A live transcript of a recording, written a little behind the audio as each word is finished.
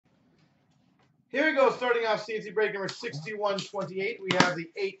Here we go, starting off CNC break number 6128. We have the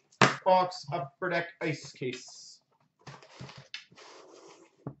 8-box Upper Deck Ice Case.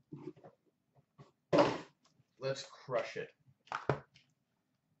 Let's crush it.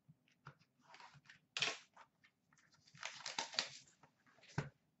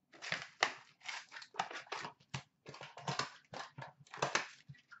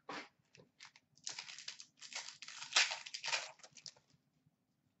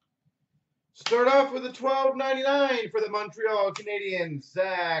 Start off with a $12.99 for the Montreal Canadiens,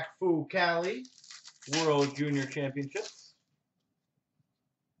 Zach Fucale, World Junior Championships.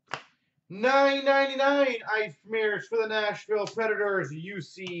 $9.99 Ice Premieres for the Nashville Predators,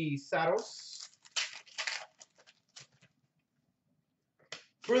 UC Saros.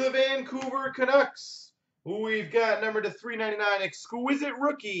 For the Vancouver Canucks, we've got number /399 Exquisite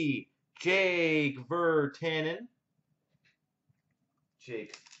Rookie, Jake Virtanen.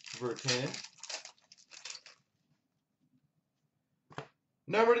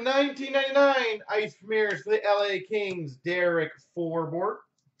 Number /1999 Ice Premieres for the LA Kings, Derek Forbort.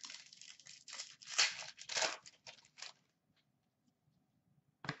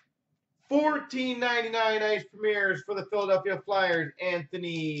 $14.99 Ice Premieres for the Philadelphia Flyers,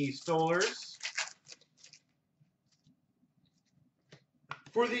 Anthony Stolarz.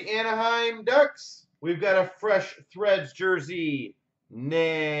 For the Anaheim Ducks, we've got a Fresh Threads jersey,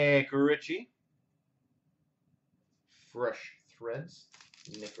 Nick Ritchie. Fresh Threads,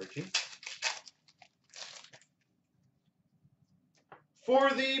 Nick Ritchie. For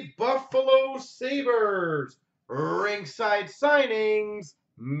the Buffalo Sabres, Rinkside Signings,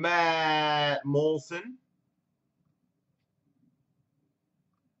 Matt Molson.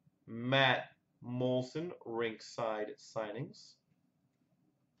 Rinkside Signings.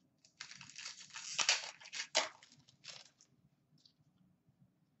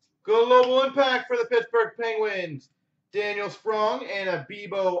 Global Impact for the Pittsburgh Penguins, Daniel Sprong, and a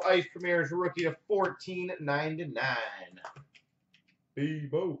Bebo Ice Premieres rookie of $14.99.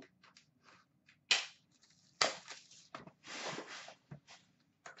 Bebo.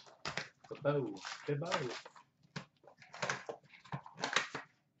 Bebo.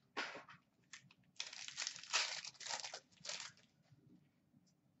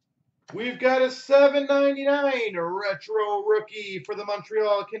 We've got a $7.99 retro rookie for the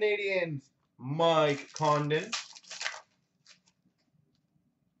Montreal Canadiens, Mike Condon.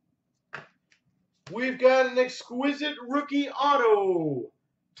 We've got an exquisite rookie auto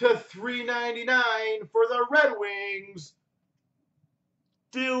 /399 for the Red Wings,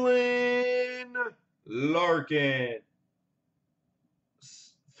 Dylan Larkin.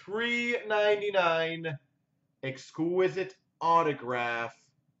 $3.99 exquisite autograph,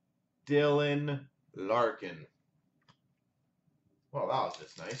 Dylan Larkin. Well, that was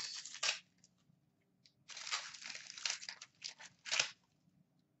just nice.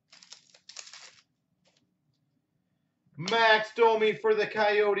 Max Domi for the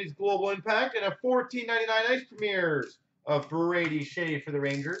Coyotes, Global Impact, and a $14.99 Ice Premieres of Brady Shea for the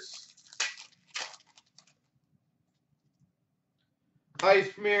Rangers.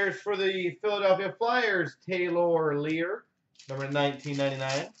 Ice Premieres for the Philadelphia Flyers, Taylor Lear, number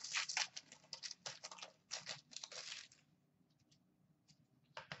 $19.99.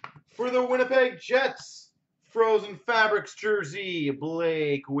 For the Winnipeg Jets, Frozen Fabrics jersey,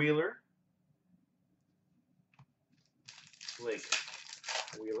 Blake Wheeler.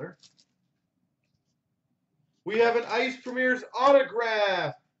 We have an Ice Premieres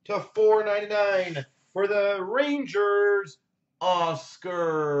autograph /4.99 for the Rangers,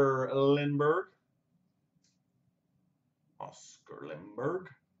 Oscar Lindberg.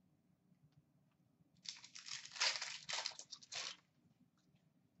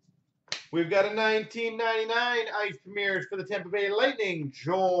 We've got a $19.99 Ice Premieres for the Tampa Bay Lightning,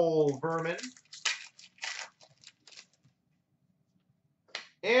 Joel Vermin.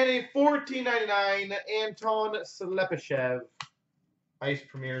 And a $14.99 Anton Slepyshev Ice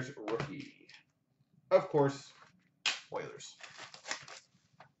Premieres rookie. Of course, Oilers.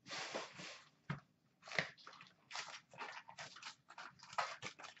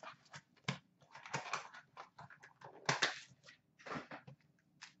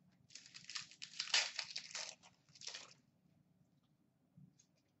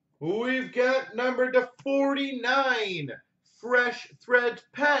 We've got number /49 Fresh Threads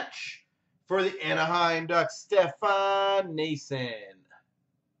patch for the Anaheim Ducks, Stefan Noesen.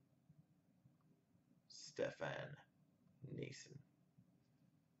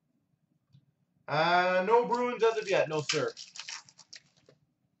 No Bruins as of yet, no sir.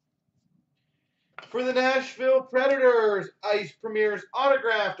 For the Nashville Predators, Ice Premier's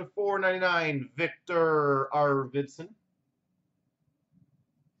autograph to $4.99, Victor Arvidsson.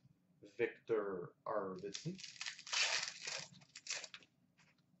 Victor Arvidsson.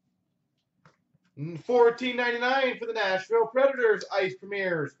 $14.99 for the Nashville Predators, Ice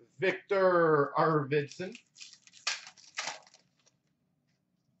Premiers, Victor Arvidsson.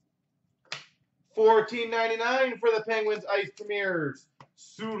 $14.99 for the Penguins, Ice Premiers,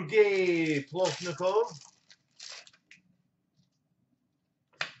 Sergei Plotnikov.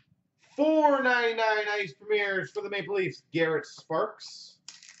 $4.99 Ice Premiers for the Maple Leafs, Garrett Sparks.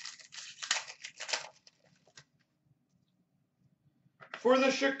 For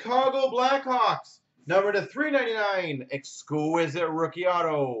the Chicago Blackhawks, number to $3.99, exquisite rookie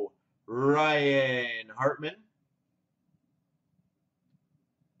auto, Ryan Hartman.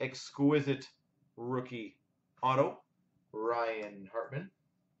 Exquisite rookie auto, Ryan Hartman.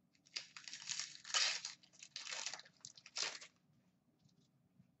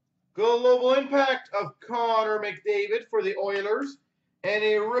 Global impact of Connor McDavid for the Oilers, and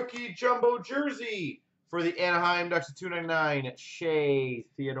a rookie jumbo jersey for the Anaheim Ducks to $2.99, Shea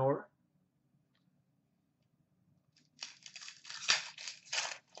Theodore.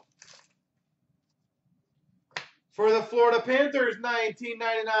 For the Florida Panthers,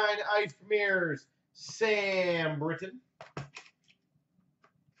 $19.99 Ice Premiers, Sam Britton.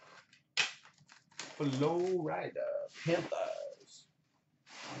 Florida Panthers.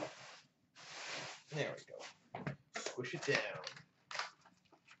 There we go. Squish it down.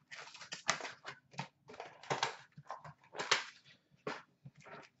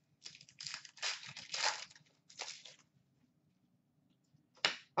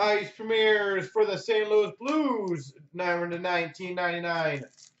 Ice Premiers for the St. Louis Blues, number to $19.99,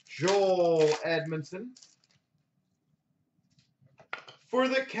 Joel Edmondson. For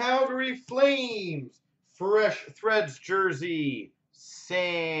the Calgary Flames, Fresh Threads jersey,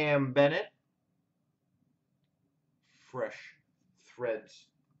 Sam Bennett. Fresh Threads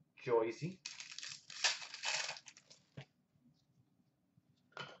jersey.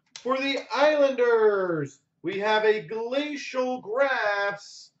 For the Islanders, we have a Glacial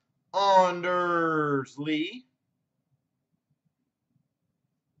Graphs Anders Lee.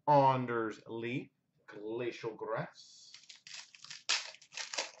 Anders Lee, Glacial Graphs.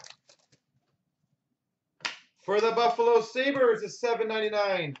 For the Buffalo Sabres, a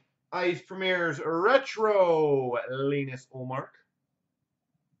 $7.99 Ice Premiers Retro Linus Ullmark.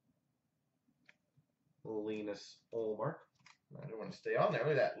 Linus Ullmark. I don't want to stay on there.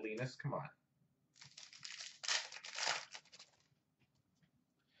 Look at that, Linus. Come on.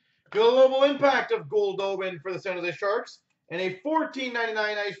 Global impact of Goldobin for the San Jose Sharks, and a $14.99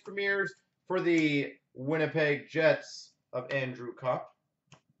 Ice Premiers for the Winnipeg Jets of Andrew Kopp.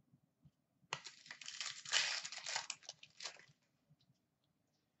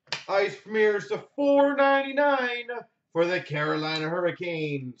 Ice Premiers to $4.99 for the Carolina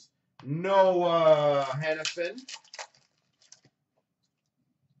Hurricanes, Noah Hanifin.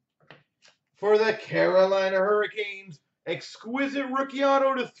 For the Carolina Hurricanes, exquisite rookie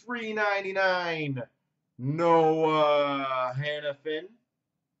auto to $3.99, Noah Hanifin.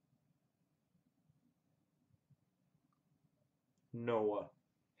 Noah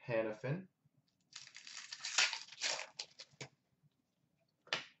Hanifin.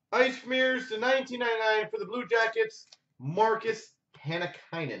 Ice Premiers to $19.99 for the Blue Jackets, Marcus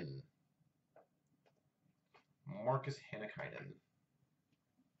Hannikainen. Marcus Hannikainen.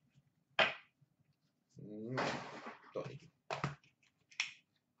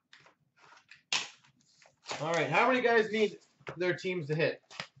 All right, how many guys need their teams to hit?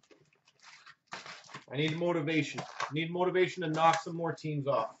 I need motivation. I need motivation to knock some more teams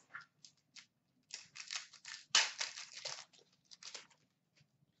off.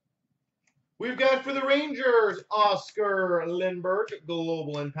 We've got for the Rangers, Oscar Lindbergh,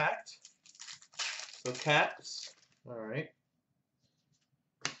 Global Impact. So Caps. All right.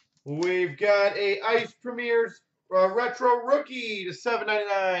 We've got a Ice Premiers Retro Rookie to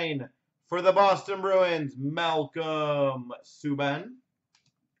 $7.99 for the Boston Bruins, Malcolm Subban.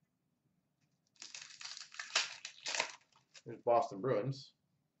 There's Boston Bruins.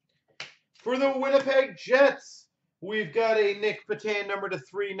 For the Winnipeg Jets, we've got a Nick Petan number to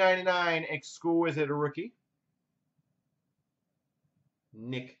 $3.99, exquisite rookie.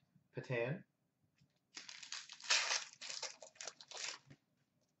 Nick Petan.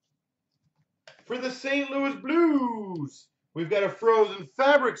 For the St. Louis Blues, we've got a Frozen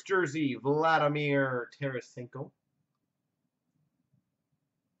Fabrics jersey, Vladimir Tarasenko.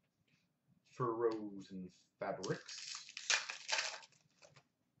 Frozen Fabrics.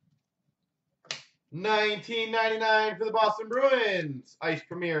 $19.99 for the Boston Bruins. Ice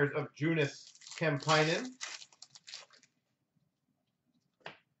premieres of Joonas Kemppainen.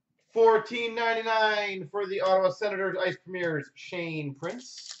 $14.99 for the Ottawa Senators. Ice premieres Shane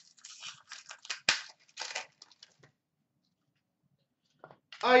Prince.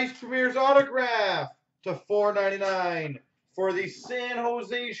 Ice premieres autograph to $4.99 for the San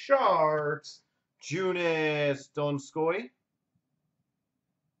Jose Sharks. Joonas Donskoi.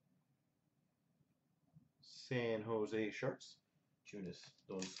 San Jose Sharks. Joonas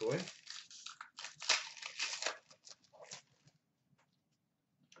Donskoi.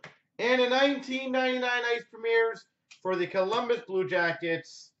 And a $19.99 ice premieres for the Columbus Blue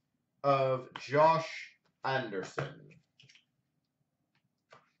Jackets of Josh Anderson.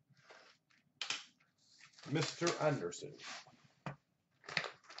 Mr. Anderson.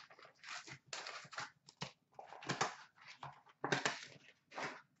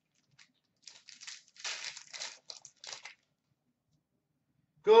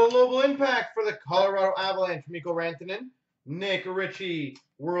 Global Impact for the Colorado Avalanche, Mikko Rantanen. Nick Ritchie,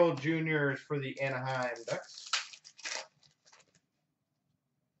 World Juniors for the Anaheim Ducks.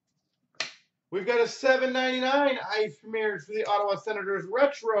 We've got a $7.99 ice premieres for the Ottawa Senators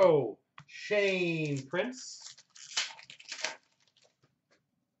Retro, Shane Prince.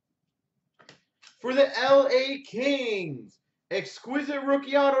 For the LA Kings, exquisite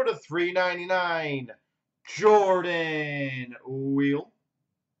rookie auto to $3.99, Jordan Wheel.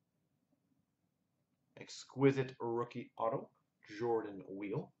 Exquisite rookie auto, Jordan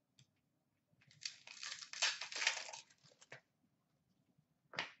Wheel.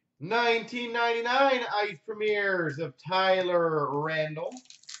 $19.99 ice premieres of Tyler Randall.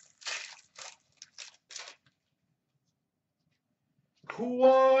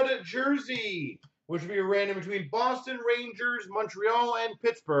 Quad jersey, which will be random between Boston, Rangers, Montreal, and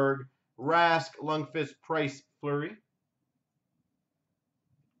Pittsburgh. Rask, Lundqvist, Price, Fleury.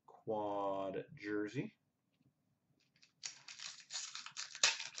 Quad jersey.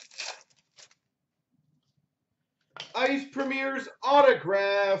 Ice premieres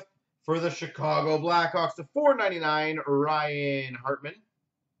autograph for the Chicago Blackhawks to $4.99, Ryan Hartman.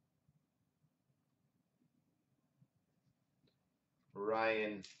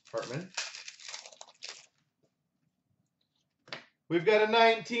 Ryan Hartman. We've got a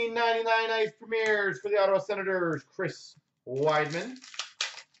 $19.99 ice premieres for the Ottawa Senators, Chris Weidman.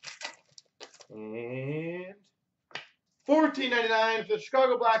 And $14.99 for the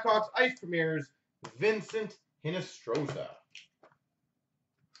Chicago Blackhawks ice premieres, Vincent Hinostroza.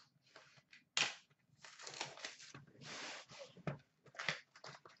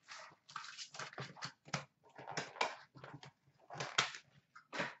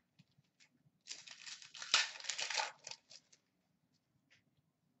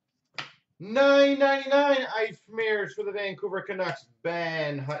 $9.99 ice premieres for the Vancouver Canucks,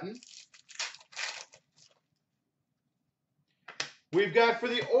 Van Hutton. We've got for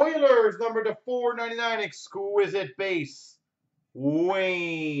the Oilers, number to $4.99, exquisite base,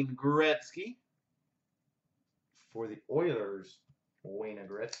 Wayne Gretzky. For the Oilers, Wayne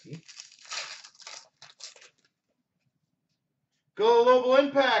Gretzky. Global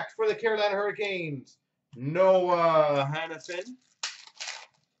Impact for the Carolina Hurricanes, Noah Hanifin.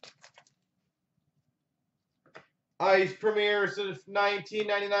 Ice premieres of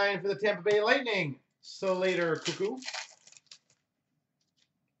 $19.99 for the Tampa Bay Lightning, Slater Cuckoo.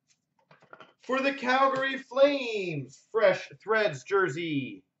 For the Calgary Flames, Fresh Threads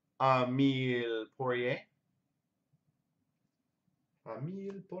jersey, Emile Poirier.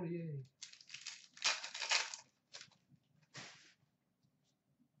 Emile Poirier.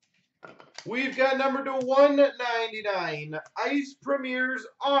 We've got number to $1.99, Ice Premieres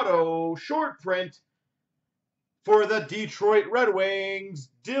Auto Short Print for the Detroit Red Wings,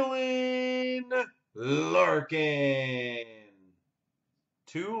 Dylan Larkin.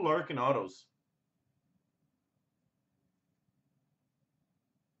 2 Larkin autos.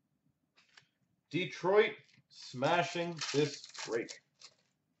 Detroit smashing this break.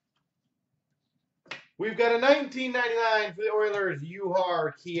 We've got a $19.99 for the Oilers,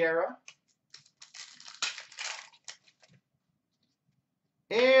 Juha Kierä.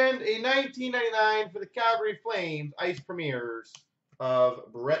 And a $19.99 for the Calgary Flames, Ice Premieres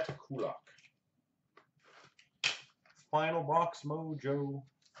of Brett Kulak. Final box mojo.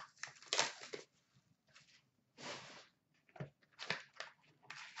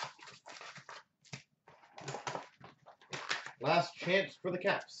 Last chance for the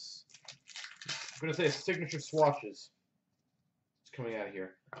Caps. I'm going to say signature swatches. It's coming out of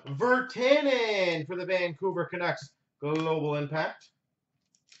here. Virtanen for the Vancouver Canucks, Global Impact.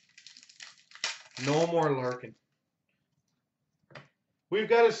 No more lurking. We've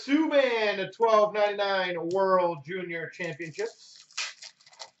got a Subban at $12.99 World Junior Championships.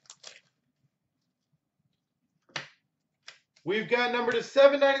 We've got number to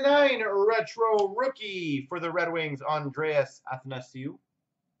 $7.99 Retro Rookie for the Red Wings, Andreas Athanasiou.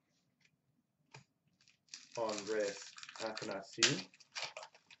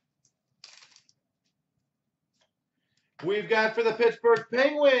 We've got for the Pittsburgh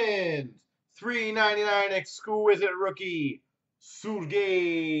Penguins, $3.99 exquisite rookie,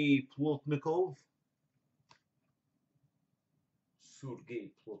 Sergei Plotnikov.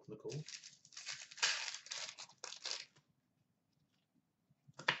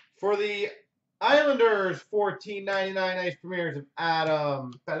 For the Islanders, $14.99 Ice Premiers of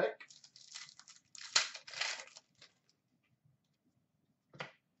Adam Pelech.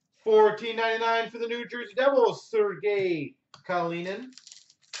 $14.99 for the New Jersey Devils, Sergei Kalinin.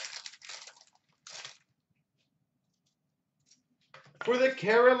 For the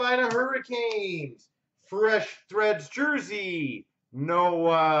Carolina Hurricanes, Fresh Threads jersey,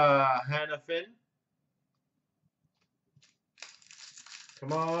 Noah Hanifin.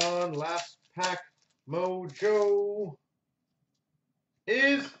 Come on, last pack mojo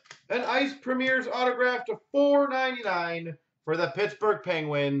is an Ice Premiers autograph to $4.99 for the Pittsburgh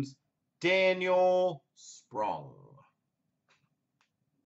Penguins, Daniel Sprong.